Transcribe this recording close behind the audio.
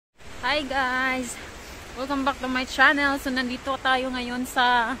Hi guys! Welcome back to my channel. So nandito tayo ngayon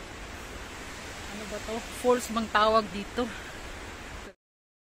sa ano ba to? Falls bang tawag dito?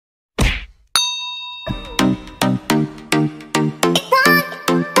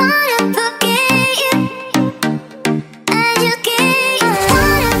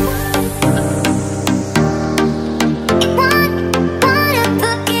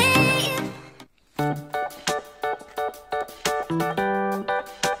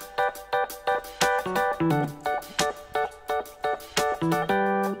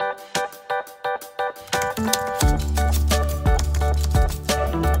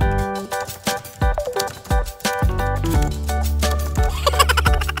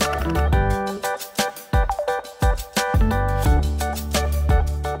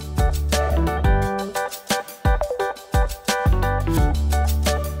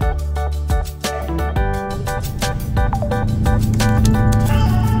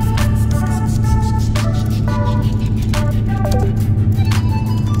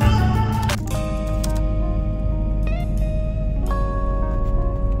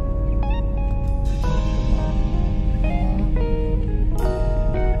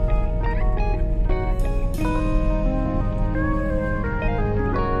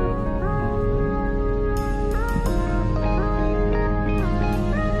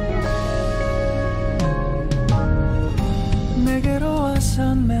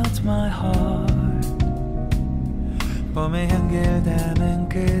 Melt my heart. 봄의 향기를 담은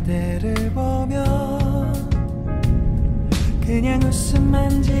그대를 보며 그냥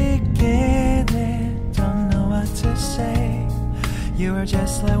웃음만 짓게 돼. Don't know what to say. You are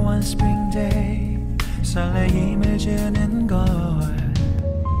just like one spring day. 설레임을 주는 걸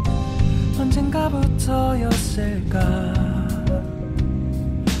언젠가부터였을까.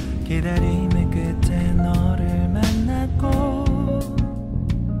 기다림의 끝에 너를 만났고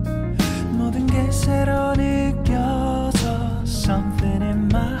모든 게 새로 느껴져. Something in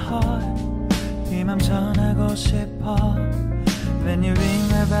my heart. 이 맘 전하고 싶어. When you ring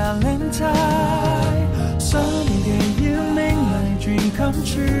my valentine. Sunny day you make my dream come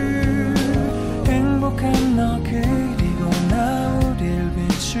true. 행복한 너 그리고 나 우릴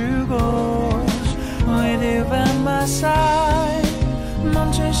비추고 With you by my side.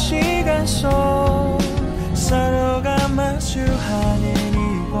 멈춘 시간 속 서로가 마주하는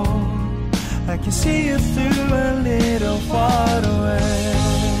이곳 I can see you through a little far away.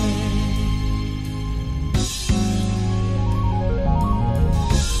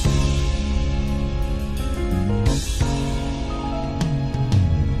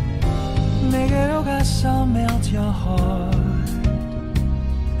 내게로 가서 melt your heart.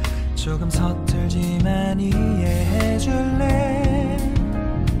 조금 서툴지만 이해해줄래.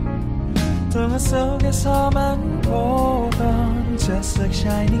 동화 속에서만 보던 Just like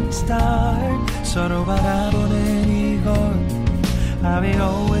shining star. 서로 바라보는 이곳 I'll be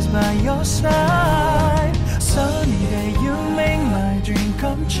always by your side. Sunny day you make my dream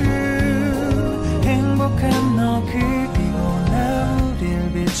come true. 행복한 너 그리고 나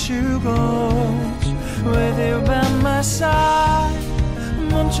우릴 비추고 With you by my side.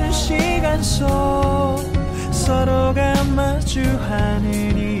 멈춘 시간 속 서로가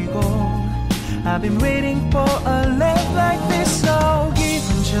마주하는 이곳 I've been waiting for a love like this. So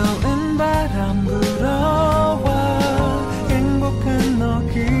기분 좋은 바람 불어와 행복한 너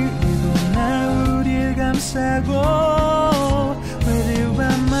그리고 나 우릴 감싸고 With you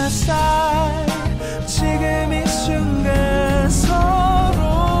by my side. 지금 이 순간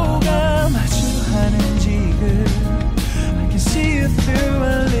서로가 마주하는 지금 I can see you through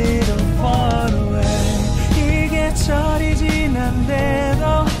a little far away. 이 계절이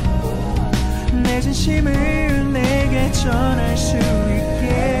지난데도 내 진심을 내게 전할 수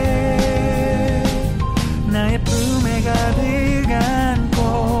있게 나의 품에 가득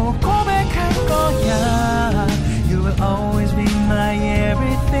안고 고백할 거야. You will always be my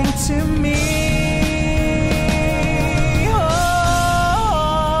everything to me.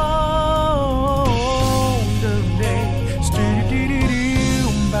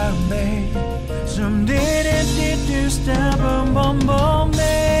 Someday, stop, bum, bum, bum,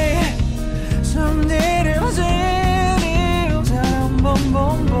 day. Someday, bum, bum,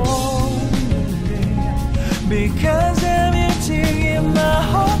 bum, because I'm here to give my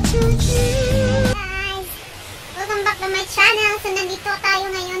heart to you. Guys, welcome back to my channel. So nandito tayo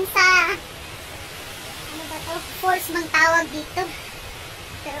ngayon sa ano ba to? Falls bang tawag dito?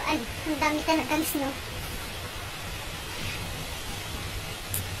 Pero ay, ang dami talagang snow.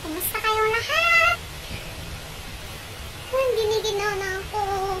 Kumusta kayo lahat? Giniginaw na ako.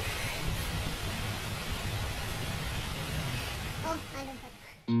 Oh, ano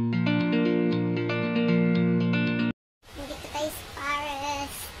ba?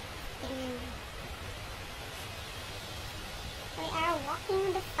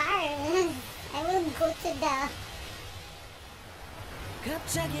 I'm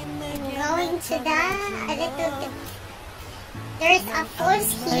going to the a little bit. There's a falls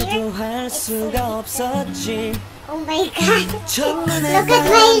here. Oh my god. Look at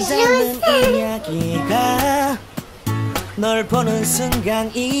my shoes. 널 보는 순간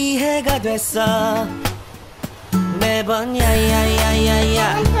이해가 됐어. 매번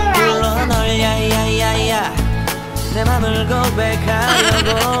야야야야야 불러 널 야야야야 내 맘을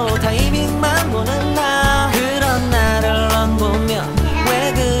고백하려고 타이밍만 보는 나. 그런 나를 넌 보며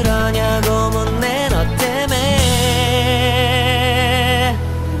왜 그러냐고 묻네 너 때문에.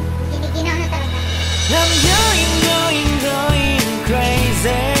 I'm going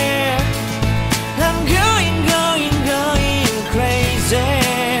crazy. I'm going crazy.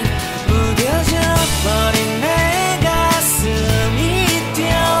 무뎌져 버린 내 가슴이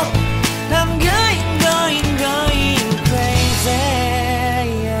뛰어. I'm going crazy.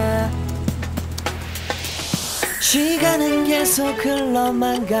 Yeah. 시간은 계속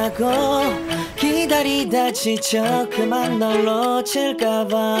흘러만 가고 기다리다 지쳐 그만 널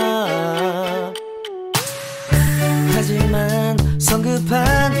놓칠까봐. 하지만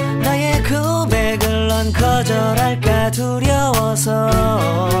성급한 나의 고백을 넌 거절할까 두려워서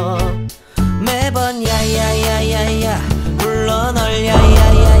매번 야야야야야 불러 널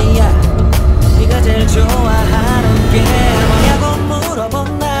야야야야. 네가 제일 좋아하는 게 뭐냐고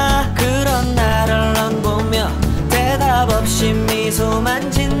물어본 나. 그런 나를 넌 보며 대답 없이 미소만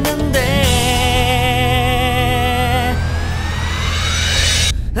짓는데.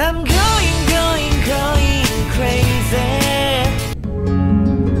 I'm going crazy.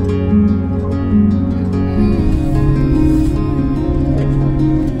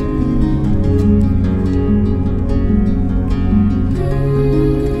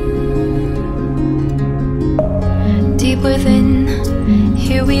 Deep within,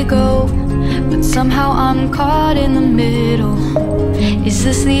 here we go, but somehow I'm caught in the middle. Is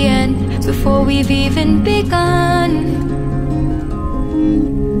this the end before we've even begun?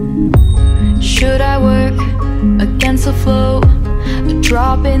 Should I work against the flow? A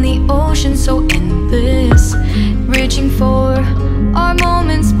drop in the ocean so endless, reaching for our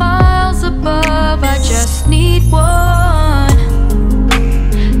moments miles above. I just need one.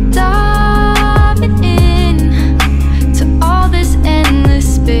 Diving in to all this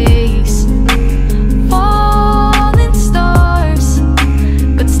endless space, falling stars,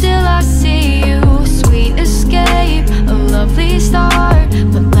 but still I see you. Sweet escape, a lovely start,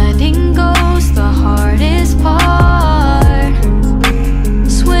 but letting go's the hardest part.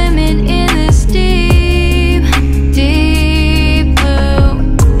 Swimming in this deep, deep blue.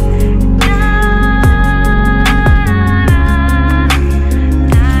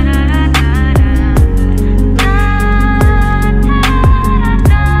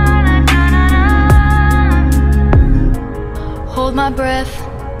 Hold my breath,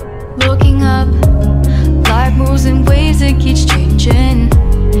 looking up. Life moves in waves that keeps changing.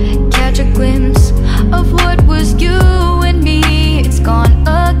 Catch a glimpse of what was you and me. It's gone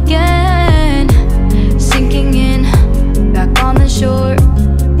again. Sinking in, back on the shore.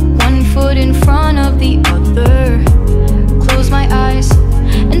 One foot in front of the other. Close my eyes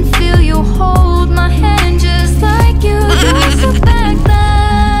and feel you hold my hand just like you used to back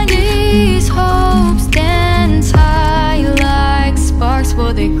then. These hopes dance high like sparks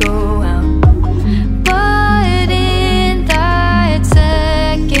before they go out. But in that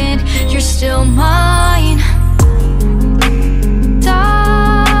second, you're still mine.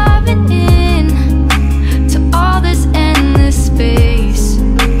 Diving in to all this endless space,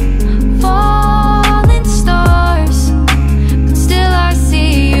 falling stars, but still I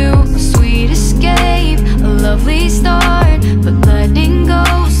see you. A sweet escape, a lovely start, but letting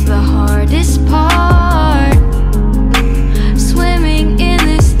go's the hardest part. Swimming in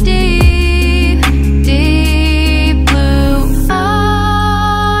this deep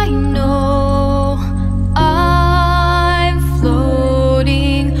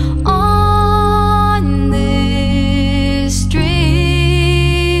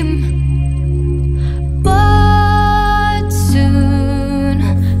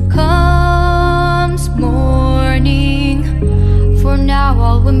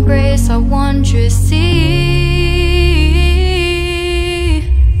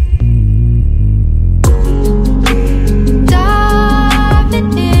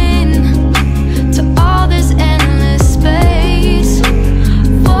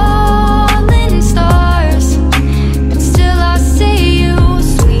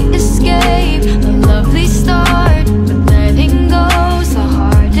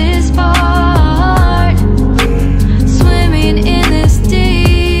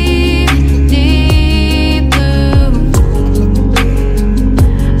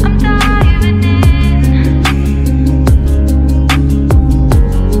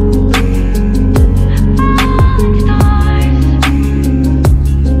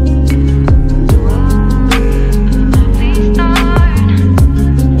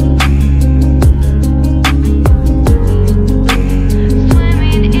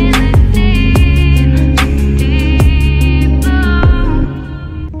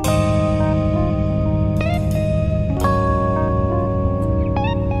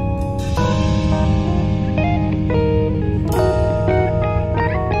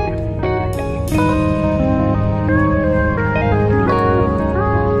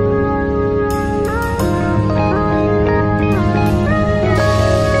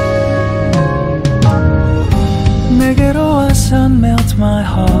my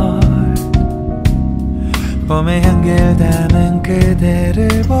heart. 봄의 향기를 담은 그대를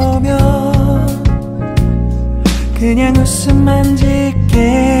보며 그냥 웃음만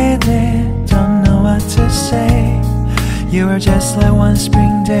짓게 돼. Don't know what to say. You were just like one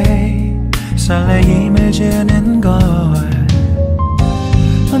spring day. 설레임을 주는 걸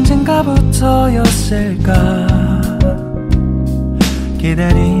언젠가부터였을까.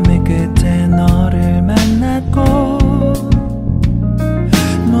 기다림의 끝에 너를 만났고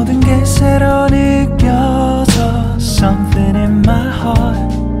모든 게 새로 느껴져. Something in my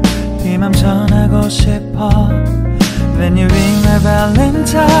heart. 이 맘 전하고 싶어. When you ring my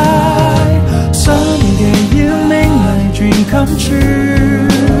valentine. Sunny day you make my dream come true.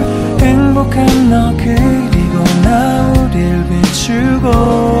 행복한 너 그리고 나 우릴 비추고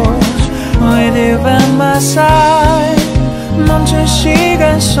With you by my side. 멈춘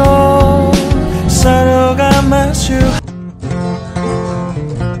시간 속